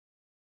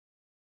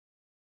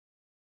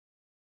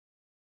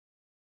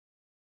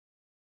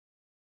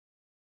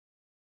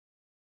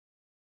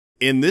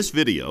In this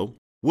video,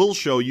 we'll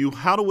show you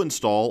how to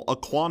install a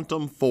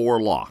Quantum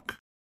IV lock.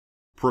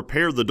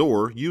 Prepare the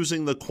door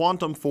using the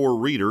Quantum IV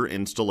reader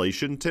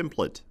installation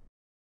template.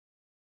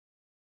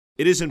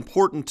 It is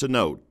important to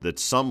note that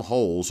some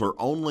holes are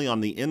only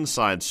on the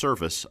inside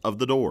surface of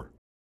the door.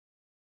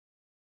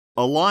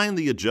 Align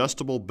the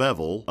adjustable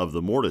bevel of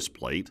the mortise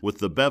plate with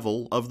the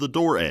bevel of the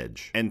door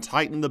edge and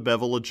tighten the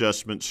bevel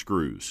adjustment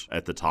screws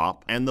at the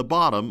top and the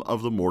bottom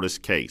of the mortise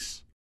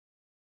case.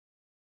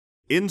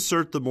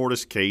 Insert the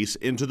mortise case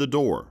into the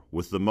door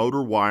with the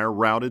motor wire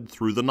routed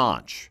through the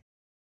notch.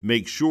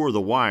 Make sure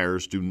the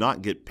wires do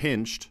not get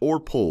pinched or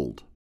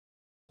pulled.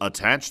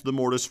 Attach the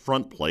mortise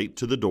front plate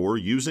to the door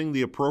using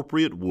the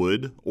appropriate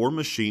wood or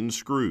machine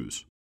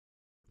screws.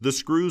 The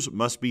screws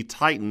must be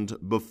tightened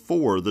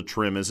before the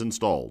trim is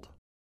installed.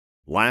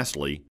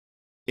 Lastly,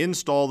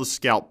 install the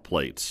scalp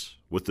plates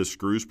with the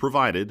screws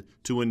provided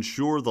to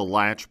ensure the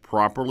latch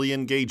properly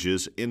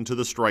engages into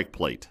the strike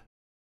plate.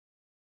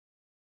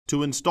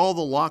 To install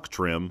the lock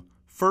trim,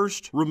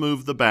 first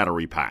remove the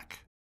battery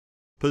pack.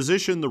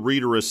 Position the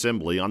reader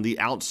assembly on the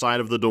outside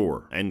of the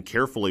door and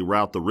carefully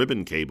route the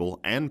ribbon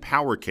cable and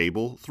power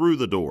cable through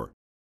the door.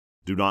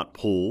 Do not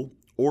pull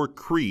or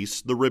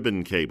crease the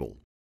ribbon cable.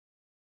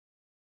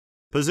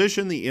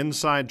 Position the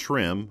inside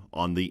trim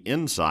on the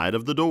inside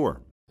of the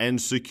door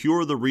and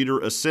secure the reader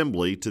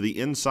assembly to the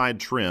inside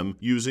trim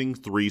using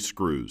 3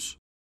 screws.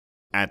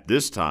 At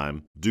this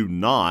time, do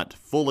not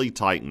fully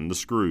tighten the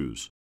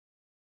screws.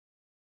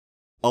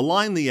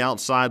 Align the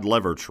outside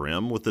lever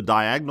trim with the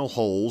diagonal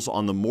holes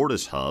on the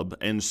mortise hub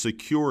and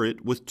secure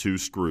it with 2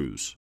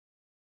 screws.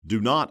 Do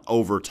not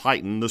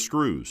over-tighten the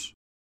screws.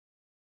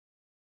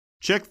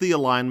 Check the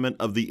alignment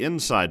of the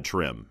inside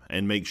trim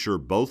and make sure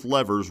both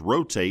levers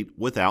rotate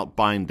without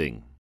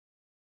binding.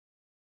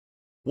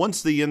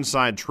 Once the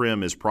inside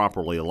trim is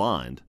properly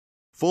aligned,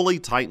 fully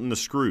tighten the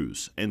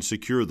screws and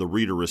secure the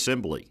reader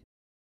assembly.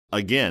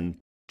 Again,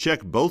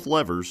 check both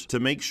levers to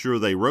make sure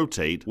they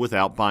rotate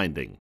without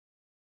binding.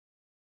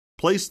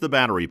 Place the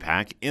battery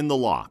pack in the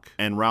lock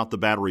and route the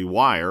battery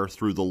wire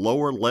through the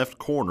lower left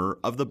corner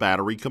of the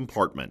battery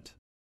compartment.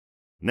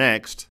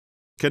 Next,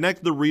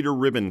 connect the reader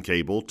ribbon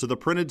cable to the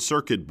printed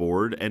circuit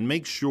board and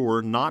make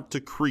sure not to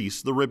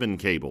crease the ribbon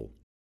cable.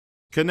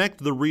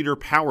 Connect the reader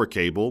power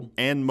cable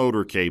and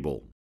motor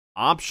cable.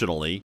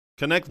 Optionally,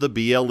 connect the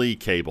BLE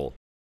cable.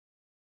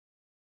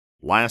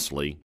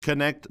 Lastly,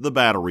 connect the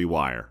battery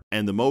wire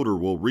and the motor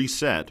will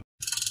reset.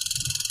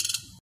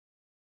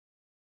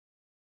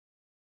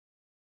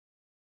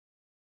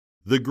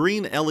 The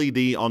green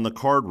LED on the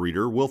card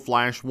reader will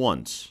flash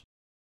once.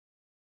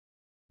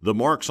 The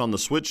marks on the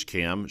switch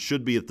cam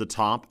should be at the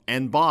top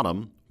and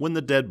bottom when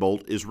the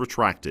deadbolt is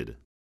retracted.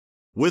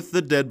 With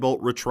the deadbolt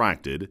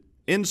retracted,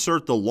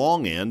 insert the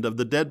long end of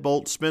the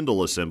deadbolt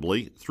spindle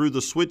assembly through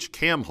the switch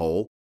cam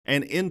hole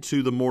and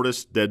into the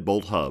mortise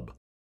deadbolt hub.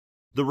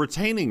 The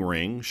retaining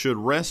ring should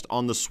rest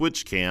on the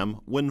switch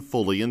cam when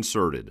fully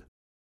inserted.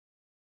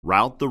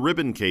 Route the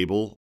ribbon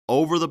cable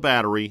over the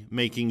battery,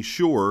 making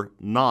sure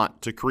not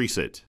to crease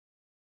it.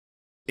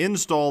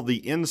 Install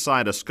the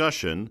inside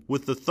escutcheon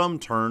with the thumb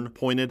turn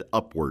pointed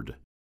upward.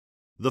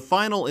 The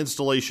final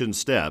installation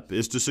step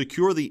is to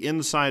secure the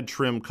inside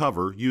trim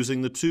cover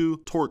using the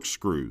 2 Torx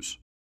screws.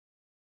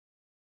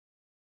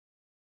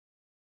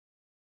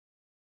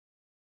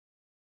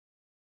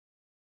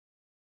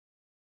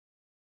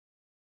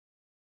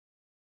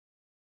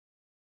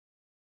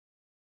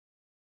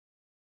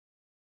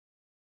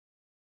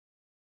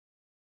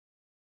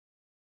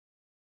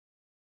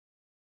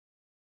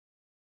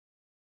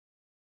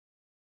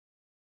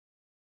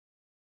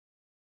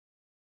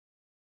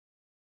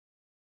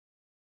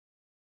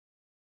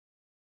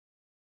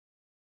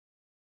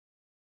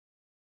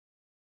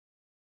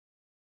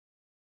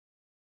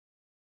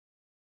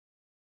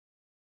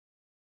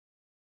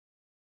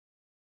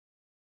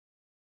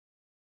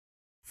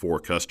 For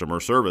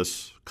customer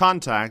service,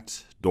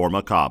 contact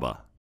dormakaba.